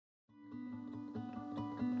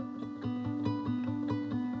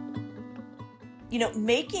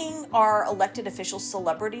making our elected officials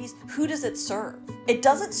celebrities, who does it serve? It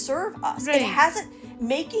doesn't serve us. Right. It hasn't.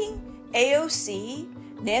 Making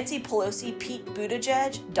AOC, Nancy Pelosi, Pete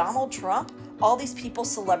Buttigieg, Donald Trump, all these people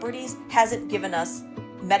celebrities hasn't given us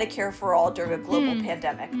Medicare for all during a global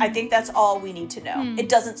pandemic. I think that's all we need to know. It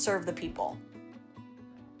doesn't serve the people.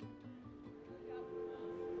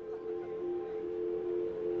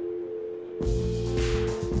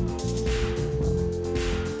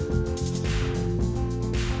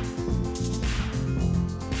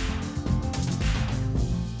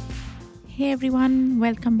 Hey everyone,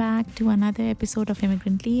 welcome back to another episode of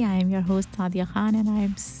Immigrantly. I am your host Saadia Khan and I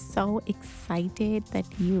am so excited that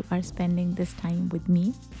you are spending this time with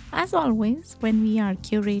me. As always, when we are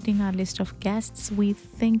curating our list of guests, we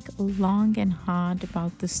think long and hard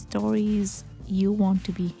about the stories you want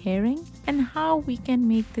to be hearing and how we can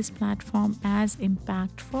make this platform as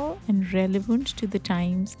impactful and relevant to the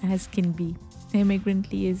times as can be.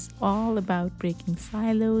 Immigrantly is all about breaking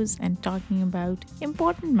silos and talking about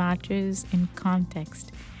important matters in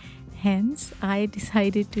context. Hence, I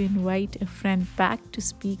decided to invite a friend back to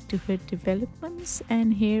speak to her developments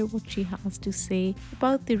and hear what she has to say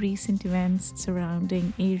about the recent events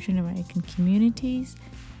surrounding Asian American communities,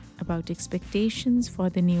 about expectations for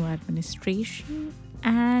the new administration,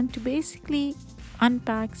 and to basically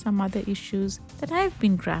unpack some other issues that I've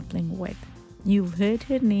been grappling with. You've heard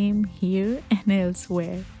her name here and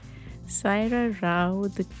elsewhere. Saira Rao,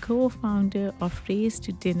 the co-founder of Race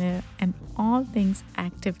to Dinner and all things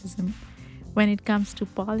activism when it comes to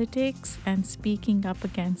politics and speaking up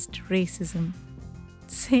against racism.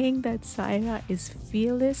 Saying that Saira is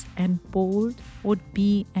fearless and bold would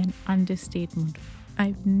be an understatement.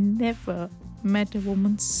 I've never met a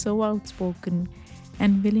woman so outspoken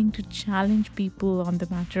and willing to challenge people on the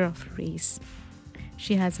matter of race.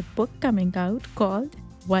 She has a book coming out called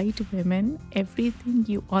White Women, Everything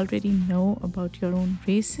You Already Know About Your Own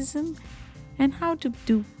Racism and How to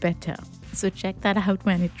Do Better. So check that out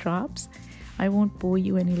when it drops. I won't bore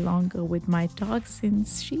you any longer with my talk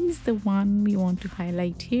since she's the one we want to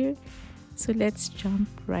highlight here. So let's jump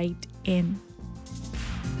right in.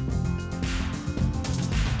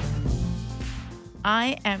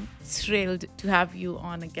 I am thrilled to have you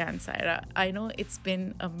on again, Saira. I know it's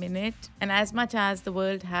been a minute, and as much as the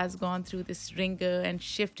world has gone through this ringer and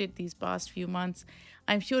shifted these past few months,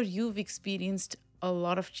 I'm sure you've experienced a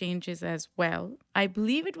lot of changes as well. I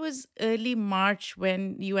believe it was early March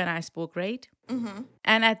when you and I spoke, right? Mm-hmm.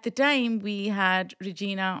 And at the time, we had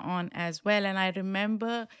Regina on as well, and I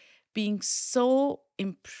remember being so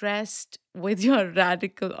impressed with your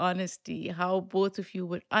radical honesty, how both of you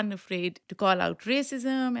were unafraid to call out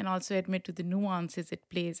racism and also admit to the nuances it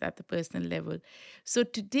plays at the personal level. So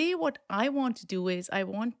today, what I want to do is I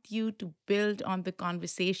want you to build on the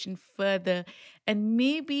conversation further and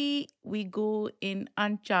maybe we go in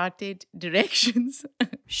uncharted directions.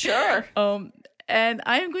 Sure. And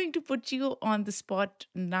I'm going to put you on the spot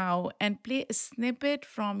now and play a snippet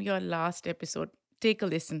from your last episode. Take a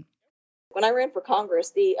listen. When I ran for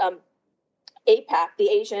Congress, the APAC, the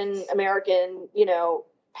Asian American,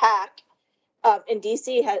 PAC in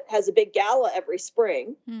DC has a big gala every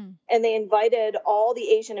spring. And they invited all the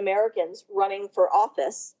Asian Americans running for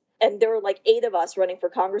office. And there were like 8 of us running for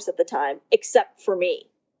Congress at the time, except for me.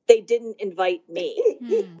 They didn't invite me.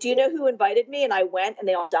 Do you know who invited me? And I went and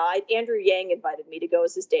they all died. Andrew Yang invited me to go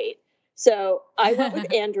as his date. So I went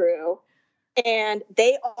with Andrew and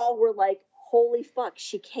they all were like, holy fuck,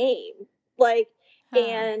 she came.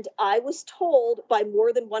 And I was told by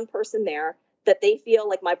more than one person there that they feel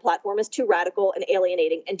like my platform is too radical and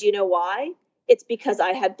alienating. And do you know why? It's because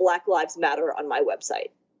I had Black Lives Matter on my website.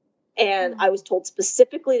 And I was told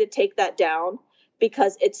specifically to take that down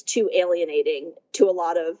because it's too alienating to a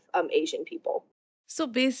lot of Asian people. So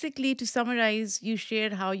basically, to summarize, you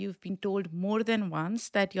shared how you've been told more than once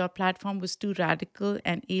that your platform was too radical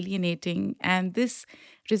and alienating. And this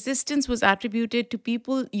resistance was attributed to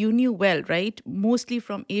people you knew well, right? Mostly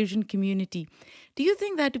from Asian community. Do you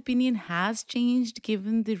think that opinion has changed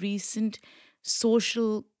given the recent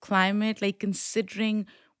social climate, like considering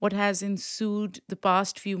what has ensued the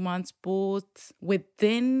past few months, both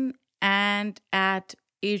within and at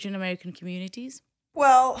Asian American communities?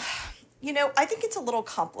 Well, I think it's a little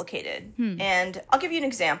complicated. And I'll give you an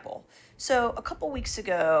example. So a couple weeks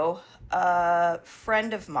ago, a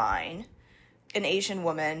friend of mine, an Asian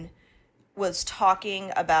woman, was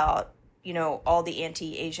talking about, all the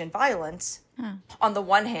anti-Asian violence on the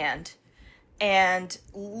one hand. And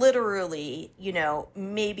literally,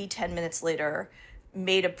 maybe 10 minutes later,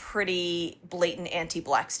 made a pretty blatant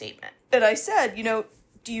anti-Black statement. And I said,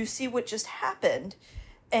 do you see what just happened?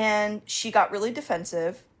 and she got really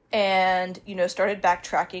defensive and, started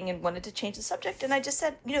backtracking and wanted to change the subject. And I just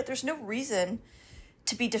said, there's no reason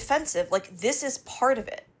to be defensive. Like, this is part of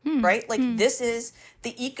it, right? Like, this is,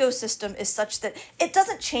 the ecosystem is such that it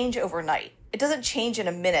doesn't change overnight. It doesn't change in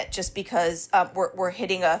a minute just because we're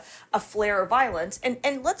hitting a flare of violence.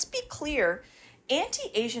 And let's be clear,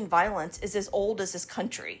 anti-Asian violence is as old as this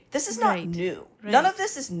country. This is not new. Right. None of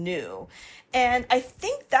this is new. And I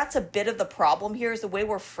think that's a bit of the problem here, is the way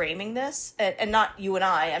we're framing this, and not you and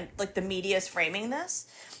I, like the media is framing this,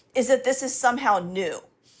 is that this is somehow new.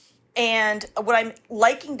 And what I'm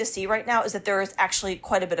liking to see right now is that there is actually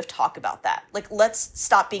quite a bit of talk about that. Like, let's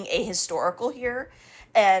stop being ahistorical here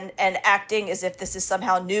and acting as if this is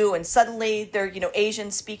somehow new and suddenly they're,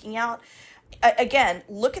 Asians speaking out. Again,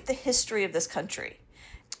 look at the history of this country.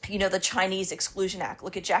 The Chinese Exclusion Act.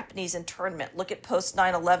 Look at Japanese internment. Look at post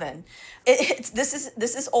 9/11.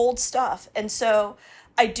 This is old stuff, and so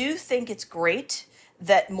I do think it's great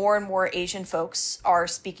that more and more Asian folks are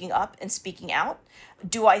speaking up and speaking out.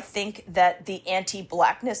 Do I think that the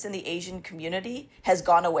anti-Blackness in the Asian community has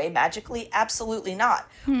gone away magically? Absolutely not.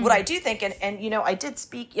 What I do think, and I did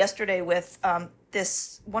speak yesterday with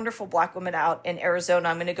this wonderful Black woman out in Arizona.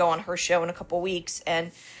 I'm going to go on her show in a couple weeks,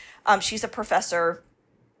 and she's a professor,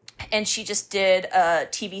 and she just did a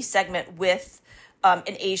TV segment with an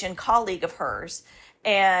Asian colleague of hers.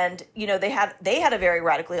 And, they had a very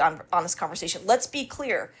radically honest conversation. Let's be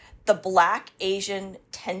clear. The Black-Asian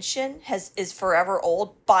tension is forever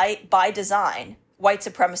old by design. White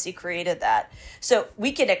supremacy created that. So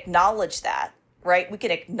we can acknowledge that, right? We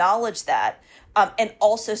can acknowledge that and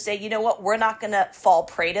also say, you know what? We're not going to fall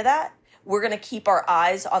prey to that. We're going to keep our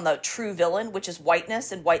eyes on the true villain, which is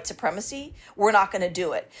whiteness and white supremacy. We're not going to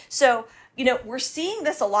do it. So, we're seeing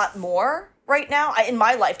this a lot more right now. In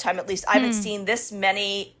my lifetime, at least, I haven't seen this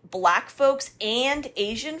many Black folks and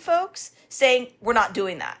Asian folks saying, we're not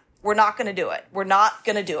doing that. We're not going to do it. We're not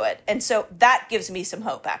going to do it. And so that gives me some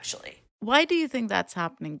hope, actually. Why do you think that's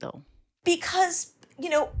happening, though? Because,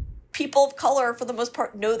 people of color, for the most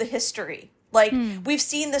part, know the history. Like, we've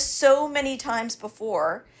seen this so many times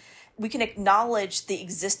before. We can acknowledge the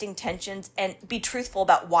existing tensions and be truthful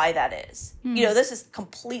about why that is. This is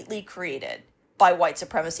completely created by white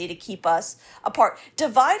supremacy to keep us apart.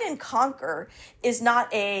 Divide and conquer is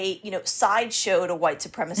not a, sideshow to white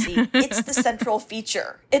supremacy. It's the central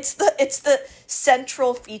feature. It's the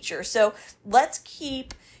central feature. So let's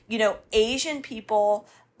keep, Asian people,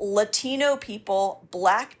 Latino people,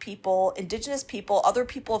 Black people, Indigenous people, other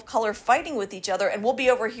people of color fighting with each other, and we'll be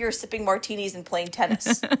over here sipping martinis and playing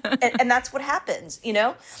tennis. and that's what happens,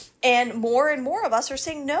 And more of us are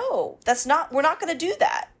saying, no, we're not going to do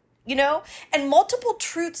that. And multiple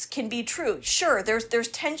truths can be true. Sure, there's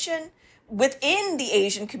tension within the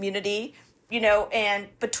Asian community, and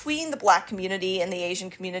between the Black community and the Asian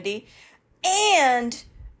community, and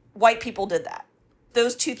white people did that.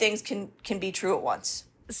 Those two things can be true at once.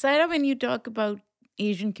 Saira, when you talk about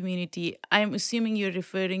Asian community, I'm assuming you're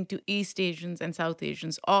referring to East Asians and South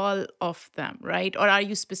Asians, all of them, right? Or are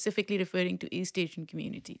you specifically referring to East Asian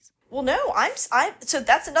communities? Well, no, so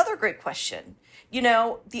that's another great question.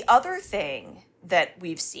 The other thing that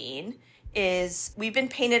we've seen is we've been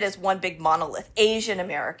painted as one big monolith, Asian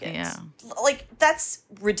Americans. Yeah. Like, that's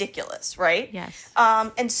ridiculous, right? Yes.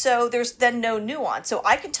 And so there's then no nuance. So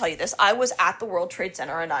I can tell you this. I was at the World Trade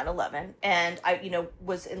Center on 9/11, and I,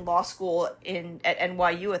 was in law school at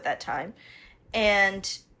NYU at that time.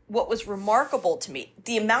 And what was remarkable to me,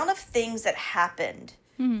 the amount of things that happened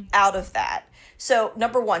out of that. So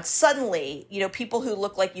number one, suddenly, people who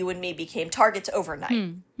look like you and me became targets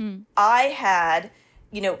overnight. I had,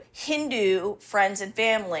 Hindu friends and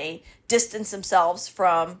family distance themselves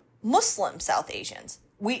from Muslim South Asians.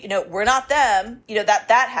 We're not them,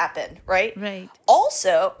 that happened, right? Right.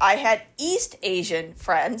 Also, I had East Asian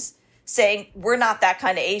friends saying, we're not that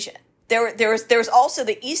kind of Asian. There's also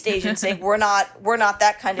the East Asian saying, we're not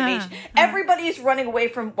that kind of Asian. Everybody is running away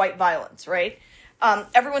from white violence, right?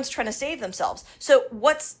 Everyone's trying to save themselves. So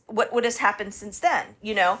what has happened since then?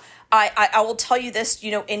 I will tell you this,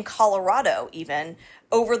 in Colorado, even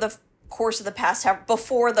over the course of the past,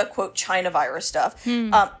 before the quote China virus stuff,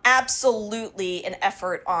 absolutely an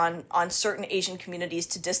effort on certain Asian communities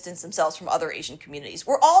to distance themselves from other Asian communities.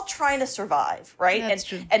 We're all trying to survive, right? That's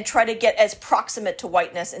true. And try to get as proximate to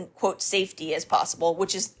whiteness and quote safety as possible,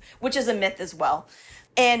 which is a myth as well.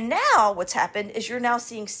 And now what's happened is you're now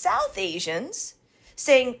seeing South Asians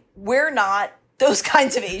saying we're not those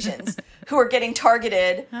kinds of Asians who are getting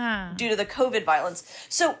targeted due to the COVID violence.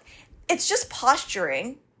 So it's just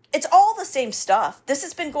posturing. It's all the same stuff. This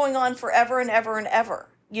has been going on forever and ever and ever.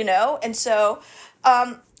 And so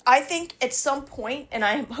I think at some point, and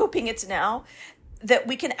I'm hoping it's now, that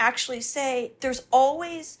we can actually say there's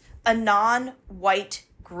always a non-white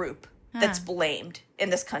group that's blamed in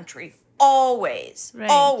this country. Always. Right.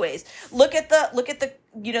 Always. Look at the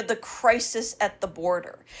the crisis at the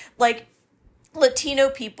border. Like, Latino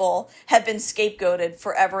people have been scapegoated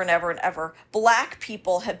forever and ever and ever. Black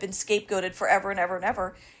people have been scapegoated forever and ever and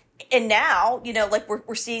ever. And now, like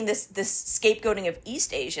we're seeing this scapegoating of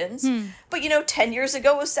East Asians, but 10 years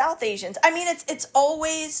ago it was South Asians. I mean, it's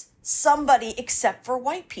always somebody except for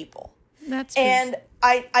white people. That's true. And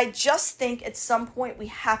I just think at some point we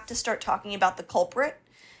have to start talking about the culprit.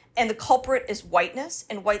 And the culprit is whiteness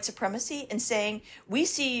and white supremacy, and saying, we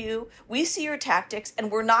see you, we see your tactics,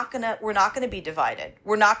 and we're not gonna be divided.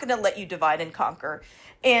 We're not gonna let you divide and conquer.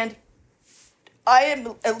 And I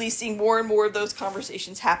am at least seeing more and more of those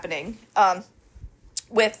conversations happening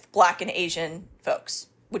with Black and Asian folks,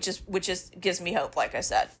 which is gives me hope, like I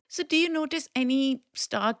said. So do you notice any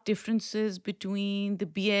stark differences between the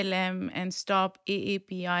BLM and Stop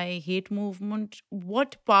AAPI hate movement?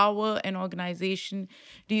 What power and organization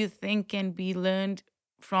do you think can be learned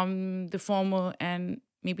from the former and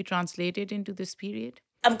maybe translated into this period?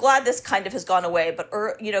 I'm glad this kind of has gone away, but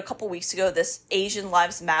a couple weeks ago, this Asian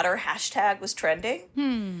Lives Matter hashtag was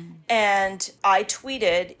trending. And I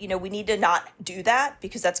tweeted, we need to not do that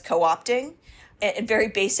because that's co-opting. In very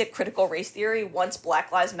basic critical race theory, once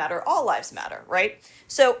Black lives matter, all lives matter, right?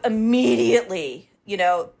 So immediately,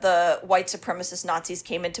 the white supremacist Nazis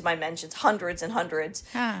came into my mentions, hundreds and hundreds,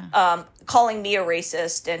 calling me a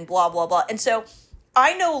racist and blah, blah, blah. And so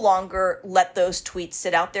I no longer let those tweets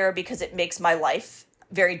sit out there because it makes my life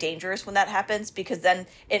very dangerous when that happens, because then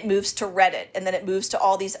it moves to Reddit and then it moves to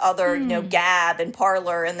all these other, Gab and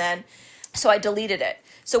Parler. And then, so I deleted it.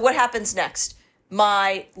 So what happens next?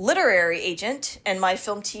 My literary agent and my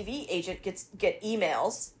film TV agent get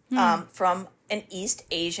emails from an East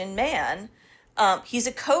Asian man. He's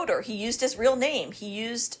a coder. He used his real name. He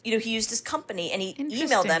used his company, and he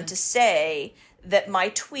emailed them to say that my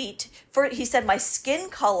tweet he said my skin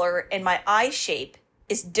color and my eye shape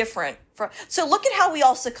is different. So look at how we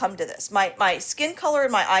all succumb to this. My skin color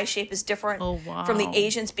and my eye shape is different from the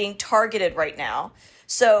Asians being targeted right now.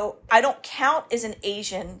 So I don't count as an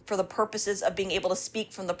Asian for the purposes of being able to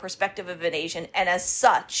speak from the perspective of an Asian. And as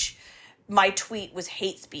such, my tweet was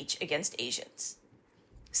hate speech against Asians.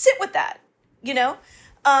 Sit with that,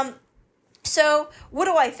 So what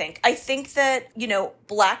do I think? I think that,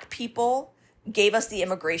 Black people gave us the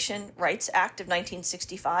Immigration Rights Act of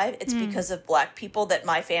 1965. It's because of Black people that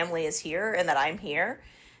my family is here and that I'm here.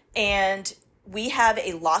 And we have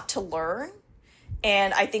a lot to learn.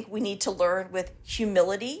 And I think we need to learn with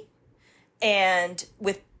humility and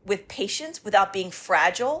with patience without being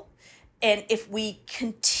fragile. And if we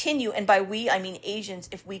continue, and by we, I mean Asians,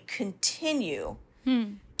 if we continue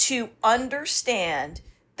to understand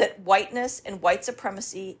that whiteness and white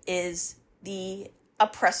supremacy is the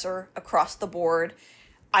oppressor across the board,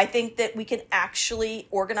 I think that we can actually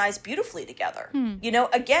organize beautifully together.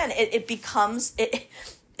 Again, it becomes...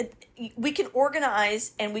 we can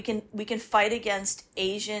organize and we can fight against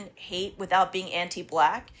Asian hate without being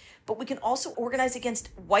anti-Black, but we can also organize against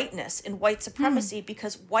whiteness and white supremacy,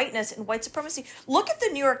 because whiteness and white supremacy. Look at the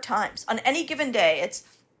New York Times on any given day. It's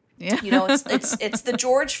it's the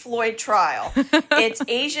George Floyd trial. It's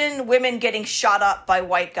Asian women getting shot up by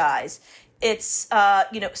white guys. It's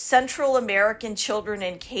Central American children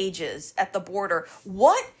in cages at the border.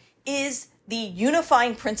 What is the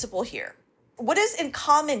unifying principle here? What is in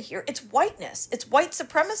common here? It's whiteness. It's white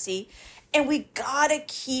supremacy. And we gotta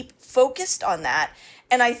keep focused on that.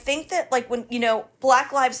 And I think that, like, when,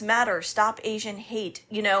 Black Lives Matter, Stop Asian Hate,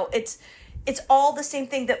 it's all the same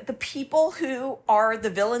thing. That the people who are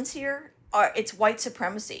the villains here it's white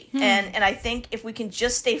supremacy. And I think if we can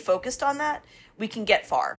just stay focused on that, we can get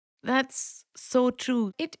far. That's so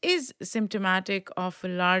true. It is symptomatic of a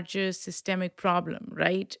larger systemic problem,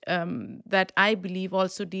 right? That I believe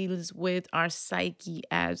also deals with our psyche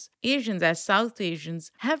as Asians, as South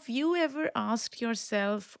Asians. Have you ever asked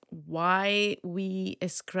yourself why we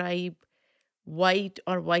ascribe white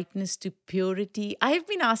or whiteness to purity? I've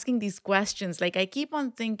been asking these questions. Like, I keep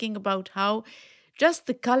on thinking about how just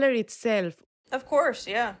the color itself. Of course,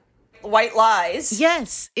 yeah. White lies.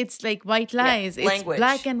 Yes, it's like white lies. Yeah, it's language.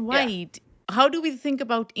 Black and white. Yeah. How do we think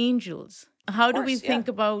about angels? How do we think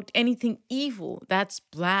about anything evil? That's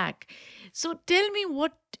Black. So tell me,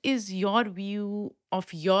 what is your view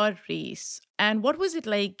of your race? And what was it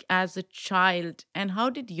like as a child? And how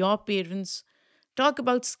did your parents talk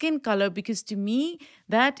about skin color, because to me,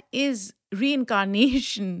 that is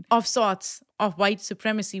reincarnation of sorts of white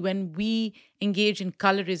supremacy when we engage in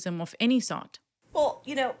colorism of any sort. Well,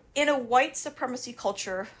 in a white supremacy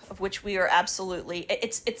culture of which we are absolutely,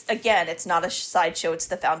 it's again, it's not a sideshow, it's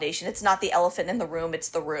the foundation. It's not the elephant in the room, it's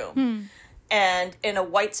the room. And in a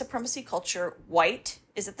white supremacy culture, white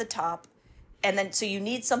is at the top. And then, so you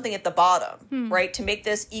need something at the bottom, right? To make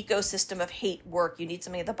this ecosystem of hate work, you need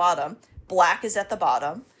something at the bottom. Black is at the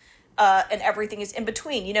bottom. And everything is in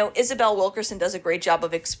between. Isabel Wilkerson does a great job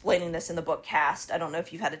of explaining this in the book Caste. I don't know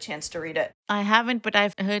if you've had a chance to read it. I haven't, but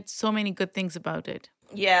I've heard so many good things about it.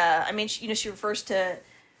 Yeah, I mean, she refers to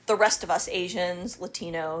the rest of us Asians,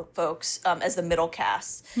 Latino folks as the middle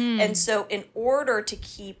caste. And so in order to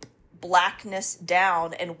keep blackness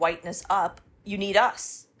down and whiteness up, you need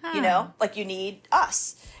us, you need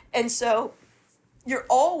us. And so you're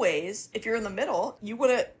always, if you're in the middle, you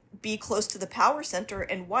want to be close to the power center,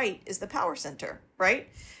 and white is the power center, right?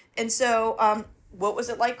 And so what was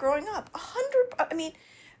it like growing up?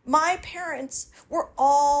 My parents were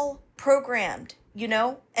all programmed,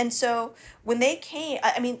 and so when they came,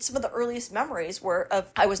 some of the earliest memories were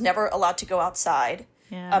of, I was never allowed to go outside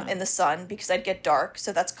in the sun because I'd get dark.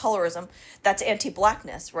 So that's colorism. That's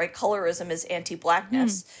anti-blackness, right? Colorism is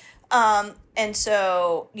anti-blackness. And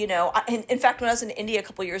so, in fact, when I was in India a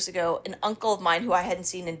couple years ago, an uncle of mine who I hadn't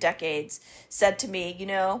seen in decades said to me,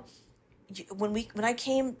 when I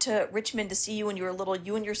came to Richmond to see you when you were little,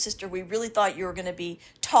 you and your sister, we really thought you were going to be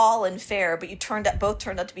tall and fair, but you both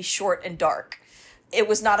turned out to be short and dark. It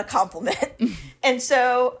was not a compliment. And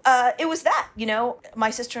so it was that, my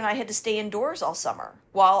sister and I had to stay indoors all summer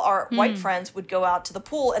while our white friends would go out to the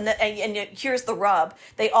pool. And here's the rub.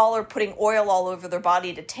 They all are putting oil all over their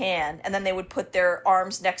body to tan. And then they would put their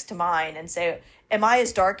arms next to mine and say, am I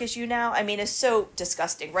as dark as you now? I mean, it's so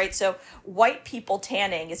disgusting, right? So white people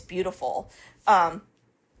tanning is beautiful.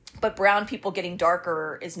 But brown people getting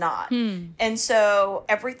darker is not. And so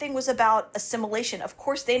everything was about assimilation. Of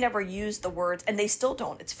course, they never used the words, and they still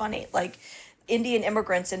don't. It's funny. Like, Indian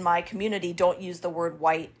immigrants in my community don't use the word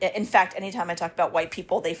white. In fact, anytime I talk about white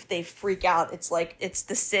people, they freak out. It's like, it's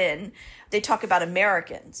the sin. They talk about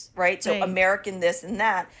Americans, right? So American this and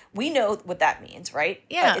that. We know what that means, right?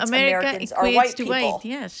 Yeah, Americans are white people. White,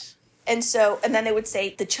 yes. And then they would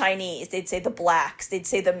say the Chinese, they'd say the blacks, they'd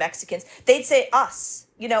say the Mexicans, they'd say us,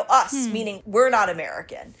 us, meaning we're not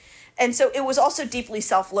American. And so it was also deeply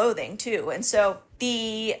self-loathing too. And so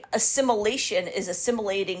the assimilation is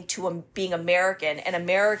assimilating to being American, and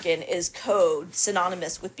American is code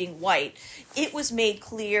synonymous with being white. It was made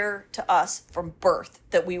clear to us from birth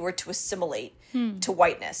that we were to assimilate to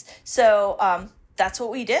whiteness. So that's what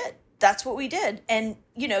we did. That's what we did. And,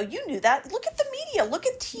 you knew that. Look at the media. Look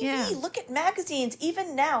at TV. Look at magazines.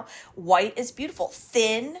 Even now, white is beautiful.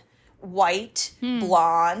 Thin, white,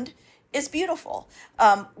 blonde is beautiful.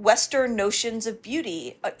 Western notions of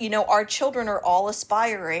beauty. Our children are all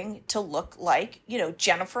aspiring to look like,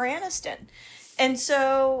 Jennifer Aniston. And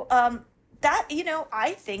so that,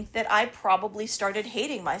 I think that I probably started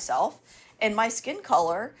hating myself and my skin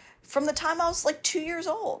color from the time I was like 2 years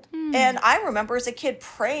old. And I remember as a kid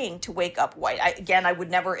praying to wake up white. I would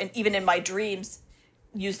never, even in my dreams,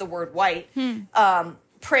 use the word white,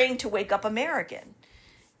 praying to wake up American.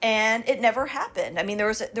 And it never happened. I mean, there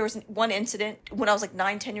was one incident when I was like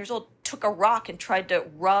 9-10 years old, took a rock and tried to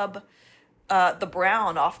rub the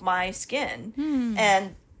brown off my skin.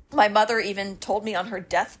 And my mother even told me on her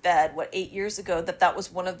deathbed, 8 years ago, that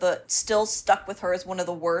was still stuck with her as one of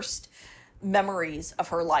the worst memories of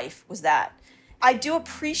her life, was that. I do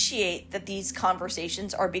appreciate that these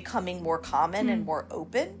conversations are becoming more common and more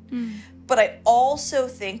open, but I also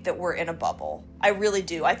think that we're in a bubble. I really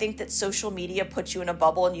do. I think that social media puts you in a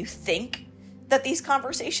bubble and you think that these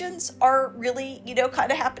conversations are really,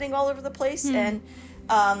 kind of happening all over the place. And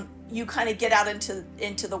you kind of get out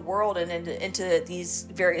into the world and into these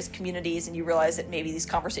various communities, and you realize that maybe these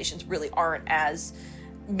conversations really aren't as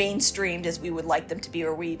mainstreamed as we would like them to be,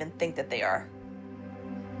 or we even think that they are.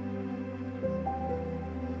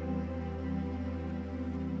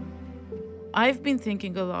 I've been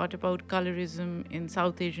thinking a lot about colorism in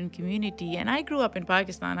South Asian community, and I grew up in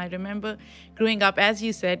Pakistan. I remember growing up, as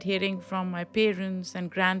you said, hearing from my parents and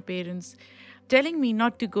grandparents telling me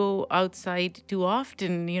not to go outside too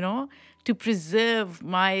often, to preserve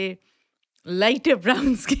my lighter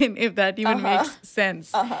brown skin, if that even makes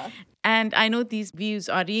sense. And I know these views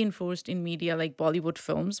are reinforced in media like Bollywood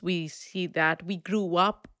films. We see that. We grew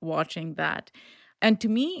up watching that. And to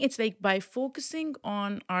me, it's like by focusing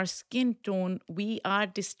on our skin tone, we are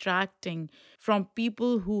distracting from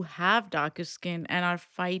people who have darker skin and are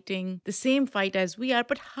fighting the same fight as we are.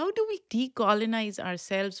 But how do we decolonize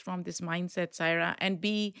ourselves from this mindset, Saira, and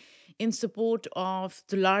be in support of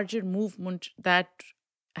the larger movement that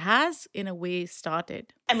has, in a way,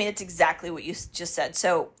 started? I mean, it's exactly what you just said.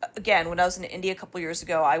 So, again, when I was in India a couple years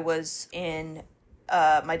ago, I was in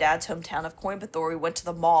my dad's hometown of Coimbatore. We went to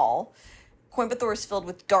the mall. Coimbatore is filled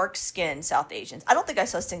with dark-skinned South Asians. I don't think I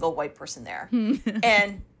saw a single white person there.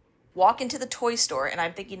 And walk into the toy store, and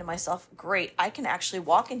I'm thinking to myself, great, I can actually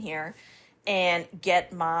walk in here and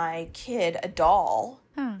get my kid a doll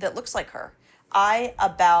that looks like her. I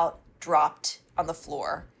about dropped on the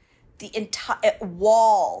floor. The entire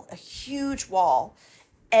wall, a huge wall,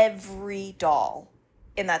 every doll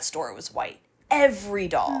in that store was white. Every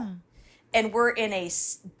doll. And we're in a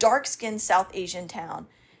dark-skinned South Asian town.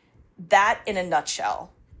 That, in a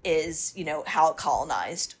nutshell, is, how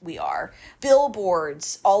colonized we are.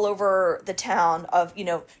 Billboards all over the town of,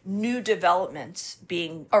 new developments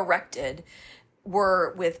being erected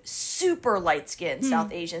were with super light-skinned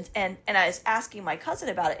South Asians. And I was asking my cousin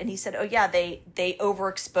about it, and he said, oh, yeah, they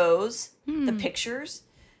overexpose the pictures,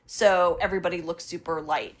 so everybody looks super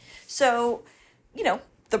light. So,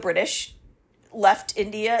 the British left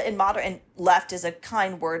India in modern, and left is a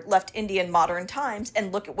kind word, left India in modern times,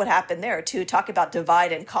 and look at what happened there too. Talk about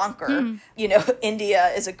divide and conquer.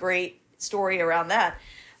 India is a great story around that.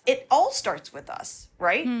 It all starts with us,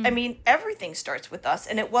 right? I mean, everything starts with us.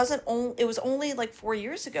 And it was only like 4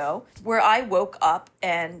 years ago where I woke up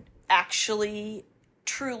and actually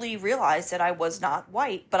truly realized that I was not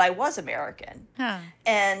white, but I was American.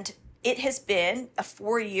 And it has been a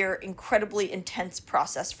 4-year, incredibly intense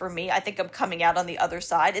process for me. I think I'm coming out on the other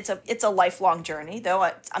side. It's a lifelong journey, though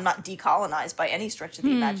I'm not decolonized by any stretch of the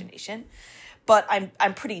imagination. But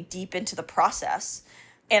I'm pretty deep into the process,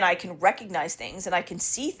 and I can recognize things and I can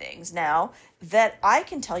see things now that I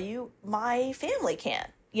can tell you my family can't,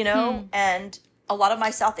 and a lot of my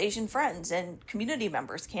South Asian friends and community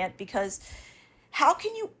members can't, because how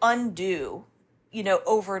can you undo,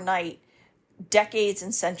 overnight, decades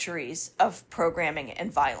and centuries of programming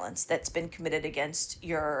and violence that's been committed against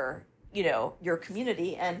your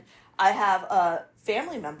community? And I have a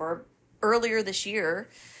family member earlier this year,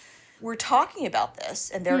 we're talking about this,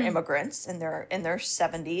 and they're immigrants, and they're in their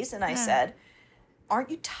 70s. And I said, aren't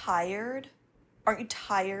you tired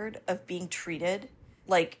of being treated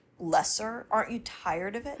like lesser? Aren't you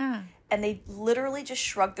tired of it? And they literally just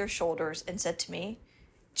shrugged their shoulders and said to me,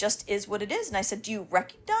 just is what it is. And I said, do you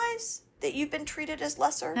recognize that you've been treated as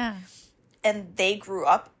lesser? And they grew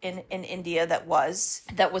up in India that was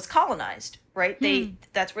colonized, right?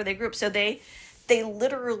 That's where they grew up. So they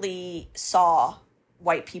literally saw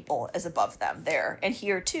white people as above them there and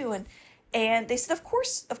here too. And they said, of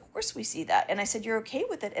course we see that. And I said, you're okay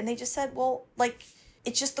with it? And they just said, well, like,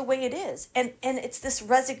 it's just the way it is. And it's this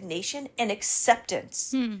resignation and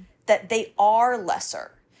acceptance that they are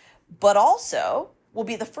lesser, but also will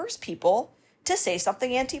be the first people to say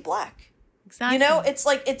something anti-Black. Exactly.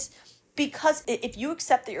 It's because if you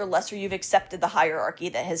accept that you're lesser, you've accepted the hierarchy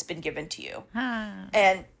that has been given to you.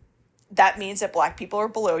 And that means that Black people are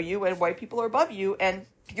below you and white people are above you, and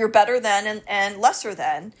you're better than and lesser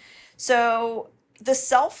than. So the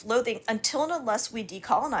self-loathing, until and unless we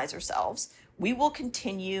decolonize ourselves, we will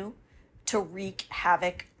continue to wreak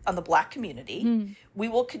havoc on the Black community. We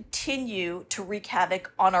will continue to wreak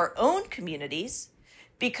havoc on our own communities,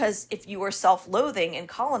 because if you are self-loathing and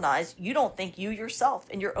colonized, you don't think you yourself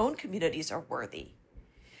and your own communities are worthy.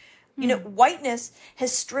 Whiteness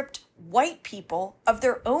has stripped white people of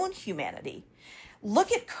their own humanity.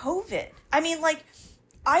 Look at COVID. I mean,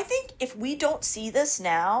 I think if we don't see this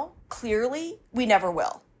now, clearly, we never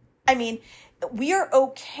will. I mean, we are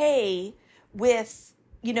okay with,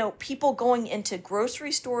 people going into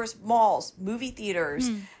grocery stores, malls, movie theaters,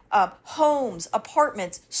 homes,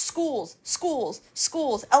 apartments, schools,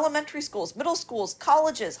 elementary schools, middle schools,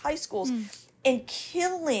 colleges, high schools, and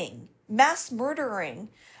killing, mass murdering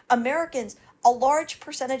Americans, a large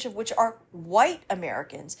percentage of which are white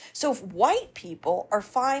Americans. So if white people are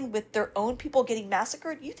fine with their own people getting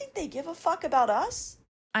massacred, you think they give a fuck about us?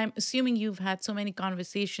 I'm assuming you've had so many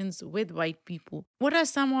conversations with white people. What are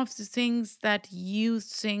some of the things that you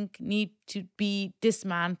think need to be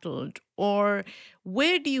dismantled, or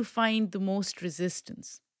where do you find the most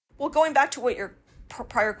resistance? Well, going back to what your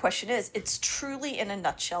prior question is, it's truly in a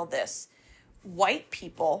nutshell this. White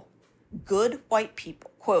people, good white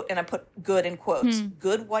people, quote, and I put good in quotes,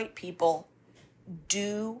 good white people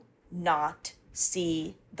do not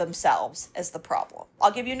see themselves as the problem.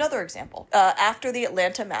 I'll give you another example. After the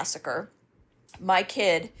Atlanta massacre, my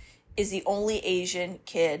kid is the only Asian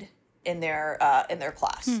kid in their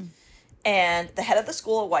class. And the head of the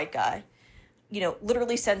school, a white guy,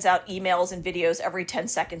 literally sends out emails and videos every 10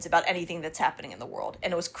 seconds about anything that's happening in the world.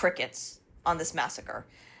 And it was crickets on this massacre.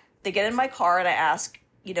 They get in my car and I ask,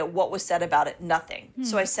 what was said about it? Nothing.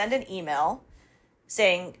 So I send an email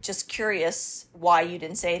saying, just curious why you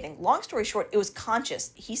didn't say anything. Long story short, it was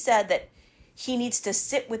conscious. He said that he needs to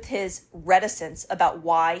sit with his reticence about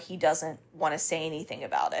why he doesn't want to say anything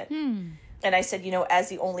about it. And I said, as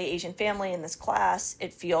the only Asian family in this class,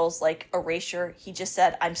 it feels like erasure. He just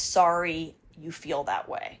said, I'm sorry you feel that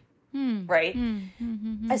way. Right?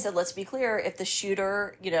 I said, let's be clear. If the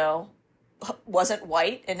shooter, wasn't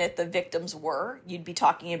white and if the victims were, you'd be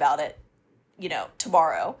talking about it,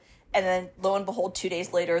 tomorrow. And then lo and behold, 2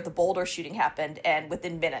 days later, the Boulder shooting happened. And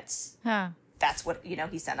within minutes, that's what,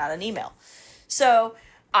 he sent out an email. So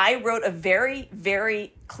I wrote a very,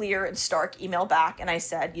 very clear and stark email back. And I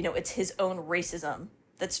said, it's his own racism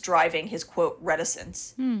that's driving his, quote,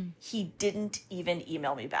 reticence. He didn't even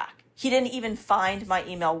email me back. He didn't even find my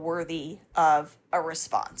email worthy of a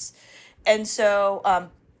response. And so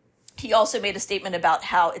he also made a statement about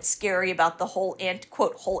how it's scary about the whole,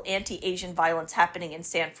 quote, whole anti-Asian violence happening in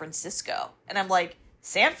San Francisco. And I'm like,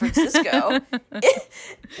 San Francisco?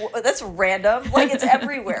 That's random. Like, it's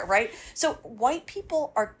everywhere, right? So white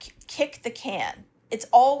people are kick the can. It's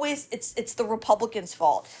always, it's the Republicans'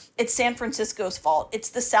 fault. It's San Francisco's fault. It's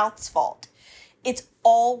the South's fault. It's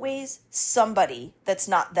always somebody that's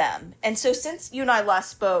not them. And so since you and I last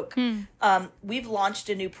spoke, we've launched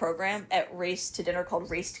a new program at Race to Dinner called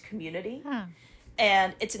Race to Community.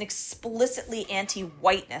 And it's an explicitly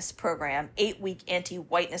anti-whiteness program, 8-week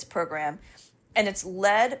anti-whiteness program. And it's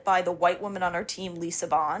led by the white woman on our team, Lisa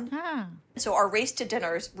Bond. So our Race to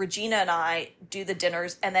Dinners, Regina and I do the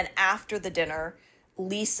dinners. And then after the dinner,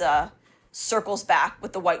 Lisa circles back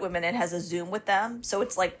with the white women and has a Zoom with them. So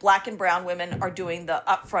it's like black and brown women are doing the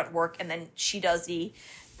upfront work, and then she does the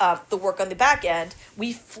work on the back end.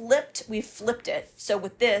 We flipped it. So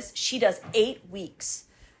with this, she does 8 weeks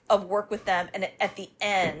of work with them, and at the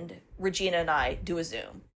end, Regina and I do a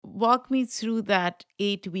Zoom. Walk me through that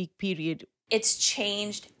 8-week period. It's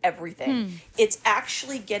changed everything. It's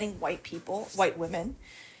actually getting white women,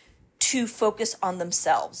 to focus on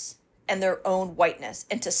themselves and their own whiteness,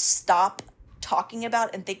 and to stop talking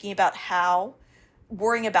about and thinking about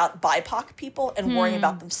worrying about BIPOC people and worrying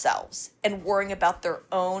about themselves and worrying about their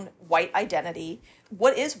own white identity.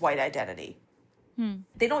 What is white identity?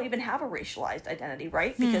 They don't even have a racialized identity,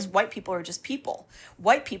 right? Because white people are just people.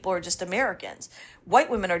 White people are just Americans. White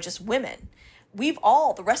women are just women.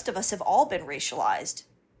 The rest of us have all been racialized.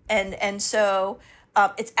 And so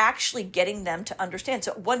it's actually getting them to understand.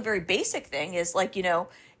 So one very basic thing is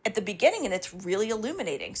at the beginning, and it's really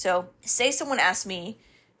illuminating. So say someone asks me,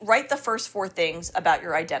 write the first 4 things about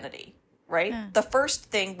your identity, right? The first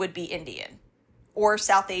thing would be Indian or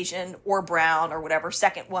South Asian or brown or whatever.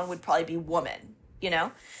 Second one would probably be woman,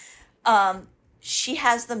 She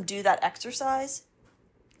has them do that exercise,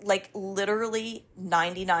 like literally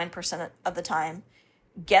 99% of the time.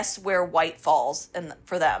 Guess where white falls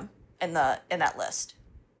for them in that list?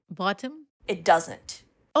 Bottom? It doesn't.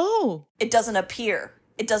 Oh. It doesn't appear.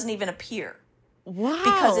 It doesn't even appear. Wow.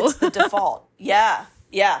 Because it's the default. Yeah.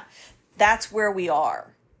 That's where we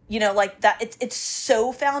are. Like that. It's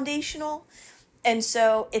so foundational. And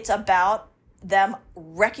so it's about them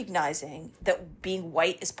recognizing that being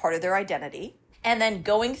white is part of their identity, and then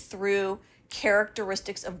going through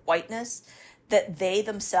characteristics of whiteness that they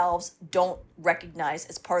themselves don't recognize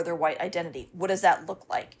as part of their white identity. What does that look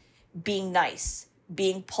like? Being nice,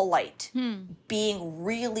 being polite, being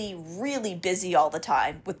really, really busy all the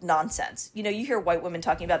time with nonsense. You hear white women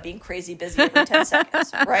talking about being crazy busy every 10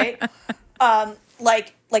 seconds, right?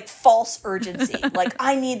 Like false urgency. Like,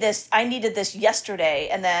 I needed this yesterday,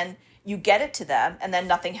 and then you get it to them, and then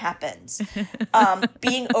nothing happens.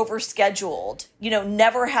 Being overscheduled,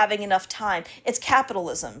 never having enough time. It's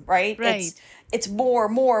capitalism, right? It's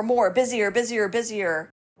more, busier.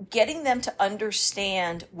 Getting them to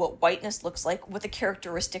understand what whiteness looks like, what the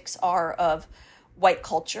characteristics are of white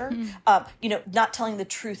culture, not telling the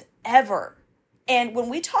truth ever. And when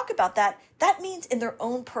we talk about that, that means in their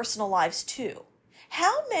own personal lives too.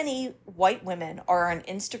 How many white women are on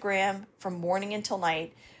Instagram from morning until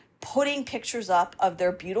night, putting pictures up of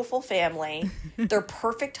their beautiful family, their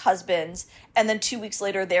perfect husbands, and then 2 weeks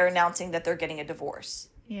later they're announcing that they're getting a divorce?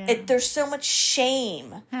 There's so much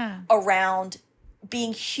shame around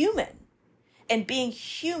being human. And being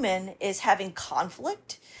human is having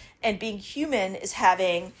conflict And being human is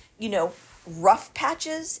having, rough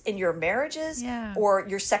patches in your marriages or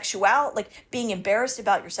your sexuality, like being embarrassed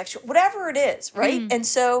about your sexual, whatever it is, right? And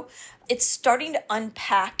so it's starting to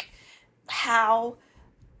unpack how,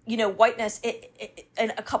 whiteness,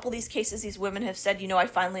 in a couple of these cases, these women have said, I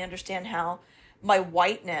finally understand how my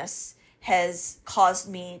whiteness has caused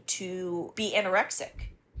me to be anorexic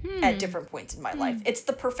at different points in my life. It's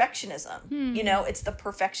the perfectionism, it's the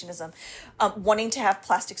perfectionism, wanting to have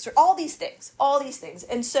plastic surgery, all these things.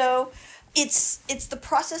 And so it's the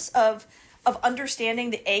process of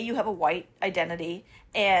understanding that you have a white identity,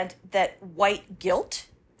 and that white guilt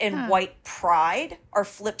and white pride are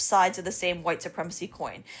flip sides of the same white supremacy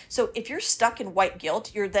coin. So if you're stuck in white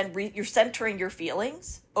guilt, you're then you're centering your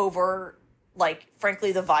feelings over, like,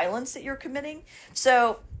 frankly, the violence that you're committing.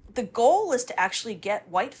 So the goal is to actually get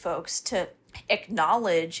white folks to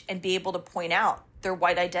acknowledge and be able to point out their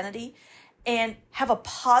white identity and have a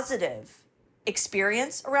positive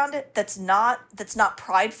experience around it that's not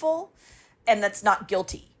prideful and that's not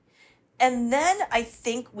guilty. And then I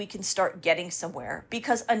think we can start getting somewhere,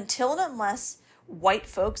 because until and unless white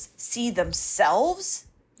folks see themselves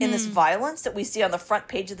in this violence that we see on the front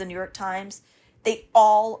page of the New York Times, they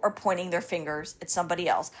all are pointing their fingers at somebody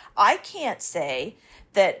else. I can't say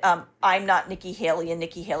that I'm not Nikki Haley and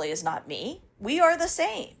Nikki Haley is not me. We are the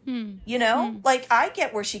same, Like, I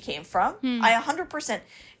get where she came from. I 100%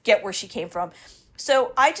 get where she came from.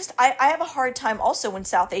 So I have a hard time also when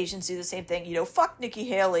South Asians do the same thing, fuck Nikki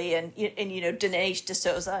Haley and Dinesh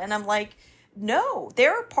D'Souza. And I'm like, no,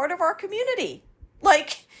 they're a part of our community.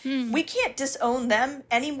 Like, we can't disown them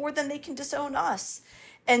any more than they can disown us.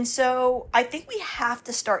 And so I think we have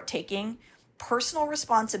to start taking personal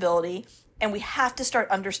responsibility, and we have to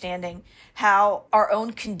start understanding how our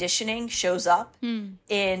own conditioning shows up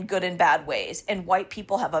in good and bad ways. And white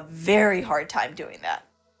people have a very hard time doing that.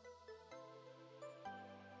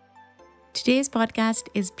 Today's podcast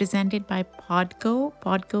is presented by Podgo.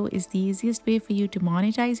 Podgo is the easiest way for you to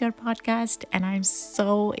monetize your podcast, and I'm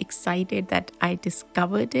so excited that I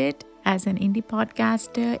discovered it. As an indie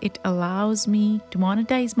podcaster, it allows me to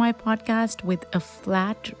monetize my podcast with a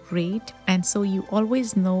flat rate, and so you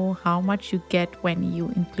always know how much you get when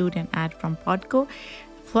you include an ad from Podgo.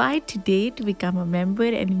 Apply today to become a member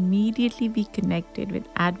and immediately be connected with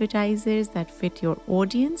advertisers that fit your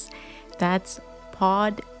audience. That's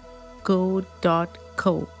podgo.co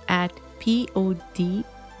at podgo.co,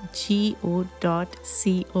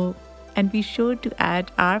 and be sure to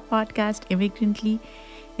add our podcast Immigrantly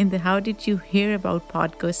in the How Did You Hear About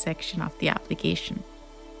Podgo section of the application.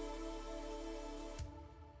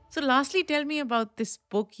 So lastly, tell me about this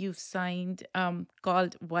book you've signed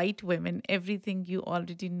called White Women, Everything You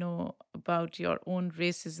Already Know About Your Own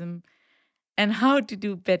Racism and How to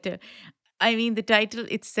Do Better. I mean, the title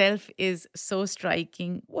itself is so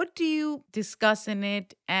striking. What do you discuss in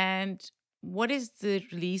it, and what is the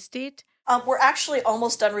release date? We're actually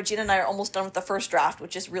almost done. Regina and I are almost done with the first draft,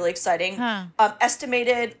 which is really exciting.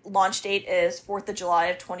 Estimated launch date is 4th of July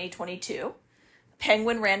of 2022.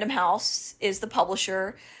 Penguin Random House is the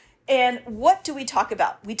publisher. And what do we talk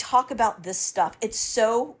about? We talk about this stuff. It's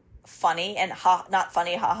so funny and not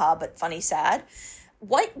funny, haha, but funny, sad.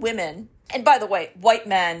 White women, and by the way, white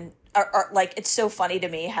men are like, it's so funny to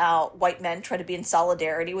me how white men try to be in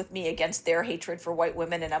solidarity with me against their hatred for white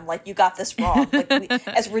women. And I'm like, you got this wrong. Like,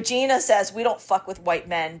 as Regina says, we don't fuck with white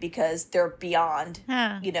men because they're beyond,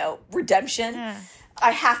 redemption.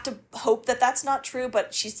 I have to hope that that's not true,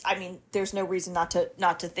 but there's no reason not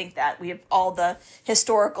to think that. We have all the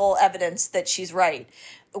historical evidence that she's right.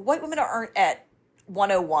 White women aren't at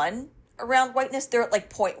 101 around whiteness. They're at like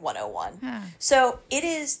 0.101. So it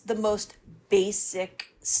is the most basic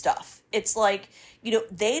stuff. It's like,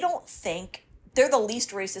 they don't think they're the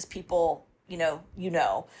least racist people, they don't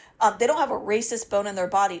have a racist bone in their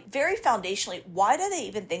body. Very foundationally, why do they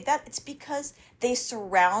even think that? It's because they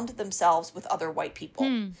surround themselves with other white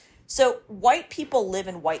people. So white people live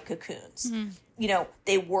in white cocoons.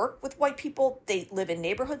 They work with white people. They live in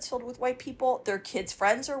neighborhoods filled with white people. Their kids'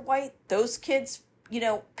 friends are white. Those kids'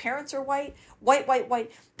 parents are white.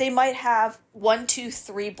 White. They might have 1, 2,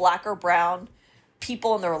 3 black or brown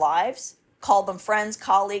people in their lives, call them friends,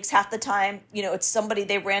 colleagues. Half the time, it's somebody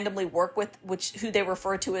they randomly work with, who they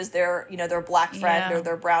refer to as their black friend or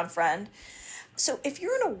their brown friend. So if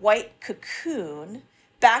you're in a white cocoon,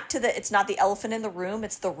 back to it's not the elephant in the room,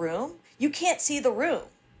 it's the room. You can't see the room.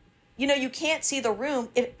 You can't see the room.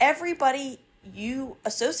 If everybody you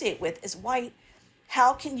associate with is white,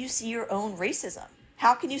 how can you see your own racism?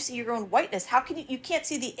 How can you see your own whiteness? How can you can't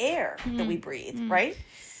see the air that we breathe, right?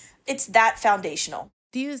 It's that foundational.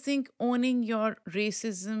 Do you think owning your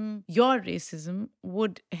racism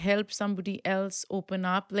would help somebody else open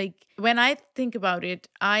up? Like when I think about it,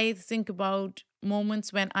 I think about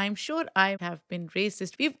moments when I'm sure I have been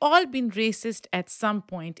racist. We've all been racist at some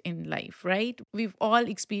point in life, right? We've all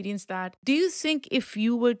experienced that. Do you think if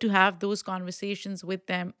you were to have those conversations with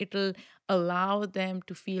them, it'll allow them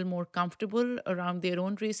to feel more comfortable around their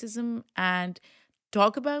own racism and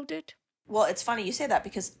talk about it? Well, it's funny you say that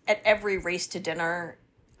because at every race to dinner,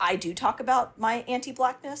 I do talk about my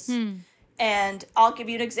anti-Blackness. And I'll give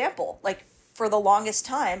you an example. Like, for the longest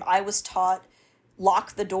time, I was taught,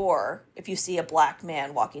 lock the door if you see a Black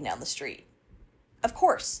man walking down the street. Of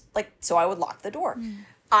course. Like, so I would lock the door.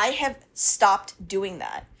 I have stopped doing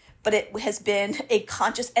that. But it has been a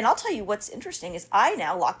conscious, and I'll tell you what's interesting is I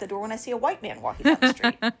now lock the door when I see a white man walking down the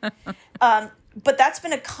street. But that's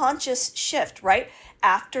been a conscious shift, right?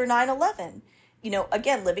 After 9/11,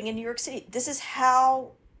 again, living in New York City, this is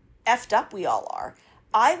how effed up we all are.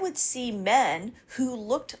 I would see men who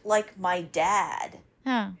looked like my dad,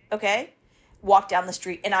 okay, walk down the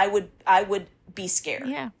street, and I would be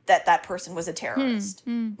scared that person was a terrorist.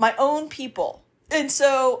 My own people. And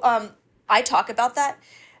so I talk about that.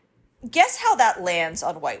 Guess how that lands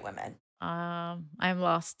on white women? I'm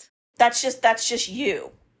lost. That's just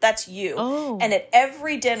you. That's you. Oh. And at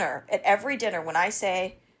every dinner, when I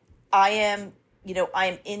say I am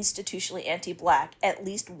institutionally anti-Black, at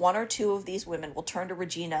least one or two of these women will turn to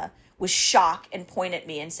Regina with shock and point at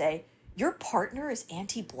me and say, "Your partner is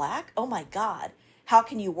anti-Black? Oh my God. How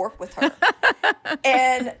can you work with her?"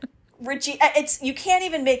 And Regina, you can't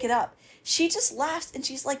even make it up. She just laughs and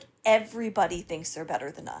she's like, "Everybody thinks they're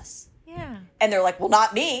better than us." Yeah. And they're like, "Well,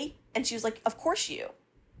 not me." And she was like, "Of course you.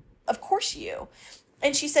 Of course you."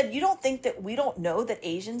 And she said, "You don't think that we don't know that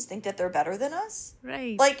Asians think that they're better than us?"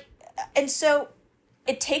 Right. Like, and so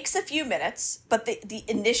it takes a few minutes, but the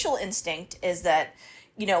initial instinct is that,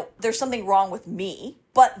 there's something wrong with me.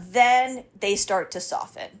 But then they start to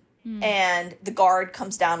soften and the guard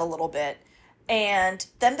comes down a little bit. And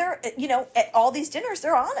then they're, at all these dinners,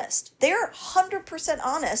 they're honest. They're 100%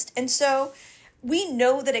 honest. And so we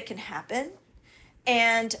know that it can happen.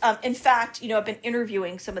 And in fact, I've been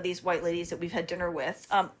interviewing some of these white ladies that we've had dinner with.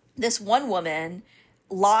 This one woman,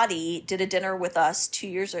 Lottie, did a dinner with us 2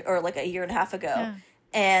 years or like a year and a half ago. Yeah.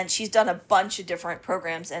 And she's done a bunch of different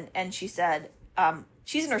programs. And she said,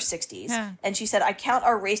 she's in her 60s. Yeah. And she said, "I count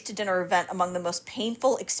our race to dinner event among the most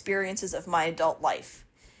painful experiences of my adult life.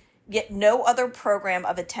 Yet no other program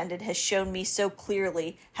I've attended has shown me so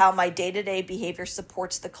clearly how my day-to-day behavior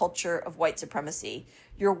supports the culture of white supremacy.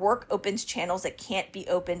 Your work opens channels that can't be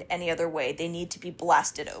opened any other way. They need to be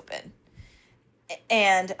blasted open."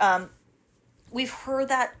 And we've heard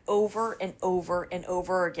that over and over and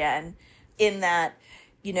over again in that,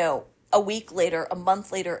 a week later, a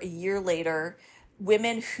month later, a year later,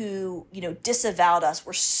 women who, disavowed us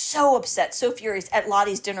were so upset, so furious at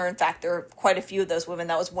Lottie's dinner. In fact, there are quite a few of those women.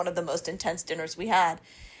 That was one of the most intense dinners we had.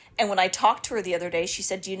 And when I talked to her the other day, she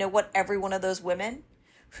said, "Do you know what? Every one of those women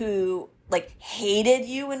who hated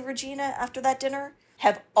you and Regina after that dinner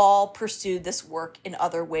have all pursued this work in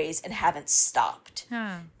other ways and haven't stopped."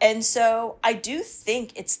 And so I do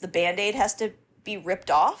think it's the Band-Aid has to be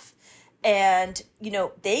ripped off. And,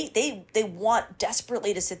 they want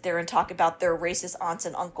desperately to sit there and talk about their racist aunts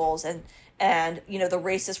and uncles and the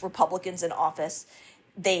racist Republicans in office.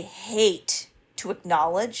 They hate to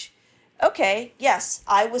acknowledge, okay, yes,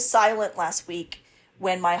 I was silent last week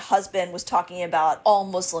when my husband was talking about all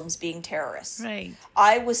Muslims being terrorists. Right.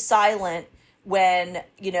 I was silent when,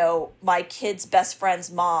 my kid's best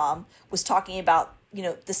friend's mom was talking about,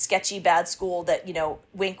 the sketchy bad school that,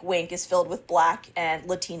 wink, wink, is filled with Black and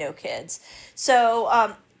Latino kids.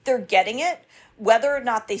 So they're getting it. Whether or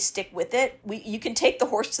not they stick with it, you can take the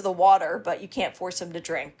horse to the water, but you can't force him to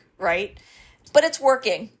drink, right? But it's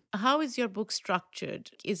working. How is your book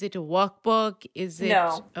structured? Is it a workbook? Is it...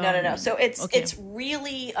 No. So it's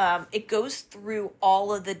really, it goes through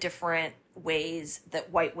all of the different ways that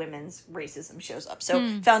white women's racism shows up. So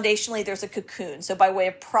foundationally, there's a cocoon. So by way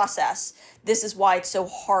of process, this is why it's so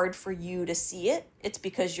hard for you to see it. It's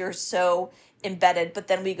because you're so embedded. But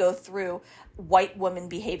then we go through white woman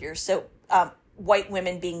behavior. So white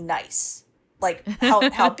women being nice, like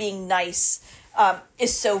how being nice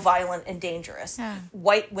is so violent and dangerous. Yeah.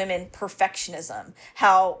 White women perfectionism,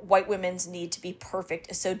 how white women's need to be perfect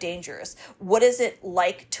is so dangerous. What is it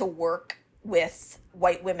like to work with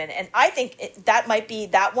white women? And I think that might be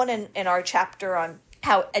that one in our chapter on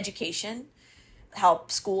how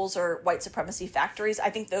schools are white supremacy factories. I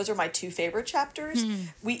think those are my two favorite chapters.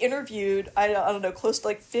 We interviewed, I don't know, close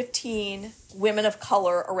to 15 women of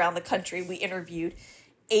color around the country. We interviewed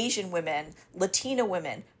Asian women, Latina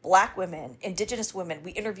women, Black women, Indigenous women.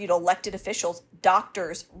 We interviewed elected officials,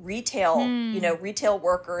 doctors, retail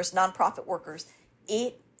workers, nonprofit workers.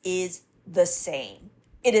 It is the same.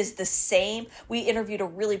 It is the same. We interviewed a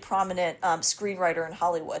really prominent screenwriter in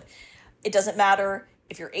Hollywood. It doesn't matter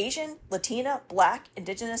if you're Asian, Latina, Black,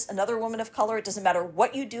 Indigenous, another woman of color. It doesn't matter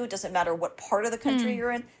what you do. It doesn't matter what part of the country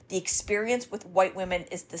you're in. The experience with white women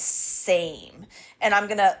is the same. And I'm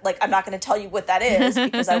not gonna tell you what that is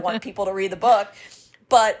because I want people to read the book.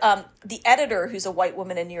 But the editor, who's a white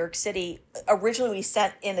woman in New York City, originally we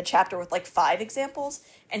sent in the chapter with 5 examples,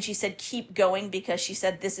 and she said keep going because she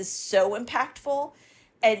said this is so impactful.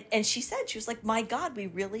 And she said, she was like, my God, we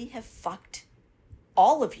really have fucked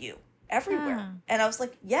all of you everywhere. And I was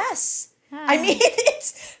like, yes. I mean,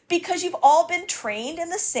 it's because you've all been trained in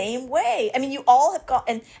the same way. I mean, you all have got,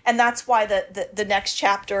 and that's why the next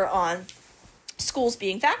chapter on schools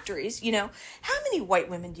being factories, how many white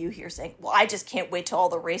women do you hear saying, well, I just can't wait till all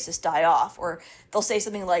the racists die off? Or they'll say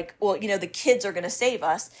something like, well, the kids are going to save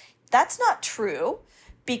us. That's not true.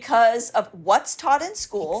 Because of what's taught in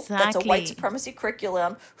school, That's a white supremacy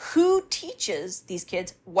curriculum, who teaches these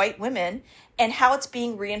kids, white women, and how it's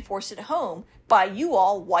being reinforced at home by you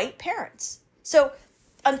all white parents. So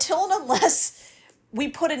until and unless we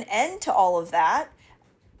put an end to all of that,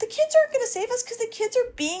 the kids aren't going to save us because the kids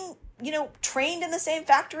are being, trained in the same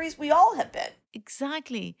factories we all have been.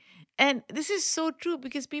 Exactly. And this is so true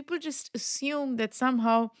because people just assume that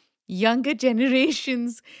somehow younger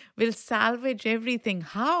generations will salvage everything.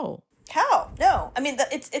 How? No. I mean,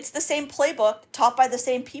 it's the same playbook taught by the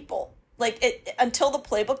same people. Until the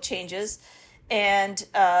playbook changes and,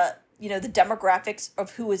 the demographics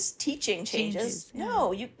of who is teaching changes.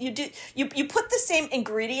 No, you put the same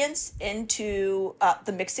ingredients into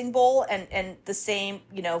the mixing bowl and the same,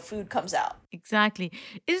 food comes out. Exactly.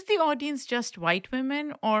 Is the audience just white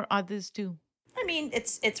women or others too? I mean,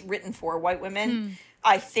 it's written for white women.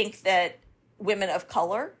 I think that women of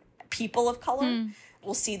color, people of color,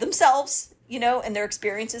 will see themselves, in their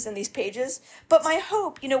experiences in these pages. But my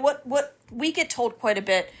hope, what we get told quite a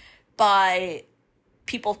bit by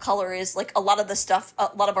people of color is a lot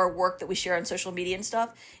of our work that we share on social media and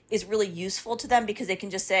stuff is really useful to them because they can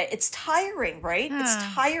just say, it's tiring, right? It's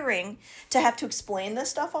tiring to have to explain this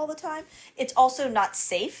stuff all the time. It's also not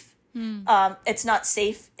safe. It's not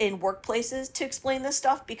safe in workplaces to explain this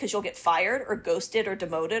stuff because you'll get fired or ghosted or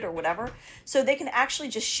demoted or whatever. So they can actually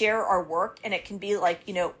just share our work and it can be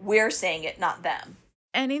we're saying it, not them.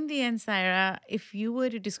 And in the end, Saira, if you were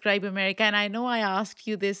to describe America, and I know I asked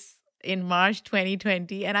you this in March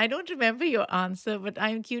 2020, and I don't remember your answer, but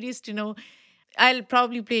I'm curious to know, I'll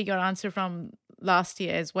probably play your answer from last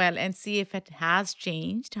year as well and see if it has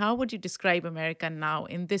changed. How would you describe America now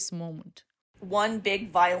in this moment? One big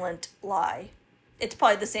violent lie. It's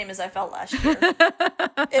probably the same as I felt last year.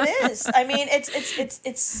 It is. I mean,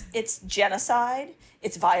 it's genocide,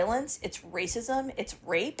 it's violence, it's racism, it's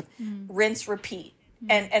rape, rinse, repeat,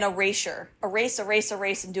 and erasure. Erase,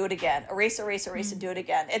 and do it again. Erase, and do it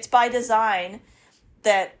again. It's by design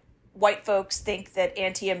that white folks think that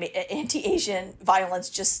anti-Asian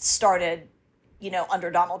violence just started,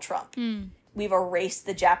 under Donald Trump. We've erased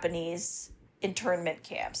the Japanese internment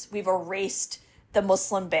camps. We've erased the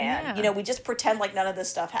Muslim ban. We just pretend like none of this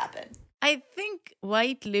stuff happened. I think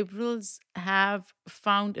white liberals have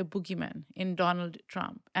found a boogeyman in Donald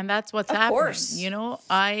Trump. And that's what's happening.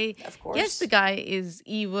 Of course. Yes, the guy is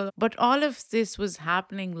evil. But all of this was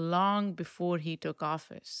happening long before he took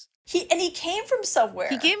office. He came from somewhere.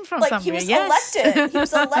 He was elected. He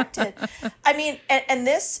was elected. I mean, and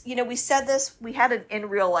this, we said this, we had an in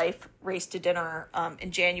real life race to dinner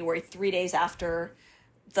in January, 3 days after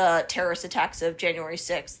the terrorist attacks of January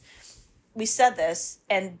 6th. We said this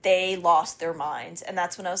and they lost their minds. And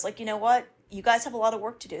that's when I was like, you know what? You guys have a lot of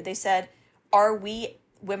work to do. They said, are we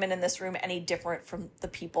women in this room any different from the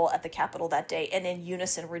people at the Capitol that day? And in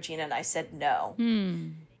unison, Regina and I said no.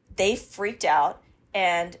 They freaked out.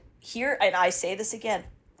 And I say this again,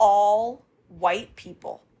 all white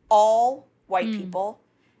people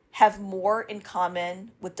have more in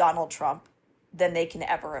common with Donald Trump than they can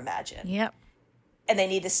ever imagine. Yep. And they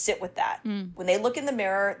need to sit with that. When they look in the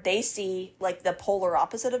mirror, they see the polar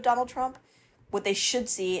opposite of Donald Trump. What they should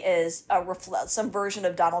see is some version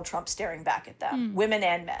of Donald Trump staring back at them, women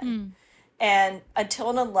and men. And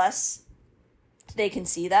until and unless they can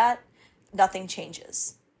see that, nothing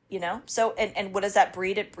changes. So and what does that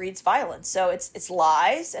breed? It breeds violence. So it's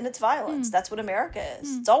lies and it's violence. That's what America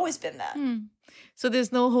is. It's always been that. So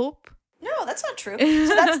there's no hope? No, that's not true.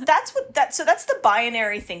 So that's the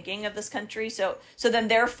binary thinking of this country. So then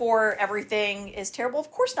therefore everything is terrible.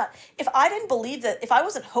 Of course not. If I didn't believe that, if I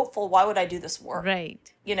wasn't hopeful, why would I do this work? Right.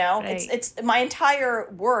 You know, right. It's my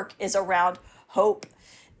entire work is around hope,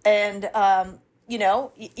 and you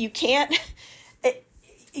know, you can't.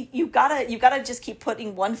 You gotta just keep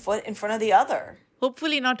putting one foot in front of the other.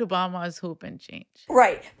 Hopefully not Obama's hope and change.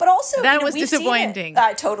 Right. But also, that was disappointing.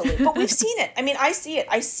 Totally. But we've seen it. I mean, I see it.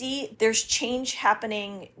 I see there's change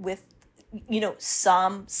happening with, you know,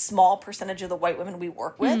 some small percentage of the white women we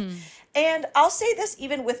work with. And I'll say this,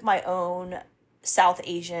 even with my own South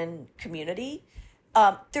Asian community,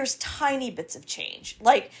 there's tiny bits of change.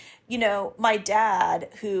 Like, you know, my dad,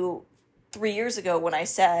 who 3 years ago when I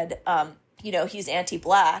said, you know, he's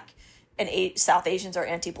anti-Black, and South Asians are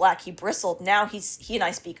anti-Black, he bristled. Now he and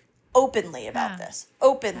I speak openly about this.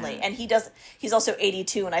 Openly. And he's also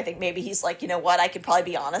 82, and I think maybe he's like, you know what, I can probably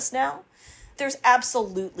be honest now. There's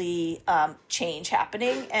absolutely change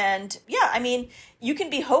happening. And yeah, I mean, you can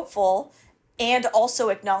be hopeful and also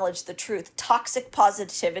acknowledge the truth. Toxic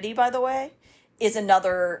positivity, by the way, is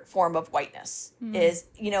another form of whiteness. Is,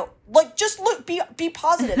 you know, like, just look, be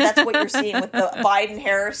positive. That's what you're seeing with the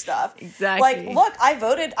Biden-Harris stuff. Exactly. Like, look, I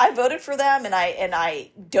voted for them, and I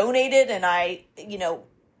donated, and I, you know,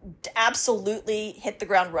 absolutely hit the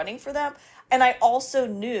ground running for them. And I also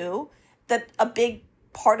knew that a big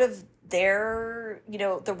part of their, you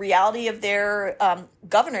know, the reality of their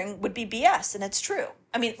governing would be BS, and it's true.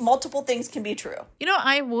 I mean, multiple things can be true. You know,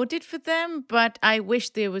 I voted for them, but I wish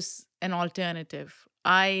there was an alternative.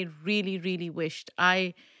 I really, really wished.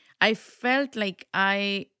 I felt like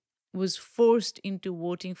I was forced into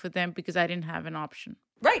voting for them because I didn't have an option.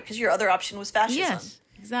 Right, because your other option was fascism. Yes,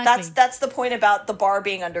 exactly. That's the point about the bar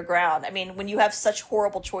being underground. I mean, when you have such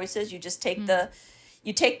horrible choices, you just take the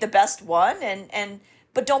best one,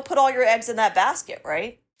 but don't put all your eggs in that basket,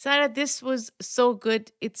 right? Saira, this was so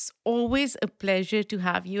good. It's always a pleasure to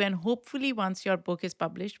have you. And hopefully once your book is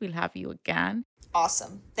published, we'll have you again.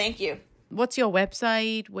 Awesome. Thank you. What's your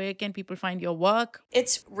website? Where can people find your work?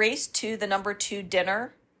 It's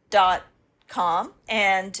race2dinner.com.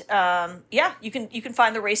 And yeah, you can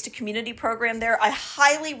find the Race to Community program there. I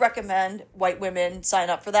highly recommend white women sign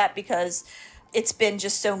up for that because it's been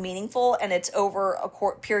just so meaningful, and it's over a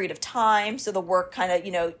period of time. So the work kind of,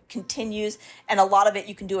 you know, continues, and a lot of it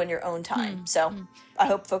you can do in your own time. So I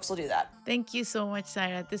hope folks will do that. Thank you so much,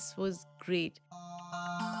 Saira. This was great.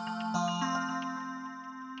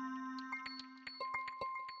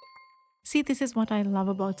 See, this is what I love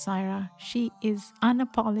about Saira. She is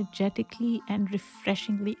unapologetically and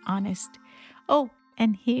refreshingly honest. Oh,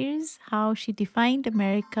 and here's how she defined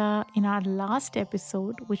America in our last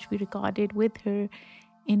episode, which we recorded with her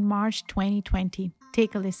in March 2020.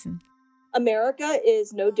 Take a listen. America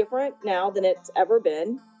is no different now than it's ever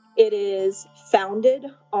been. It is founded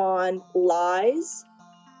on lies,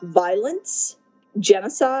 violence,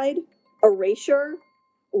 genocide, erasure,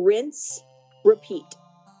 rinse, repeat.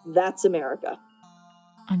 That's America.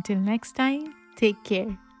 Until next time, take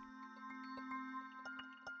care.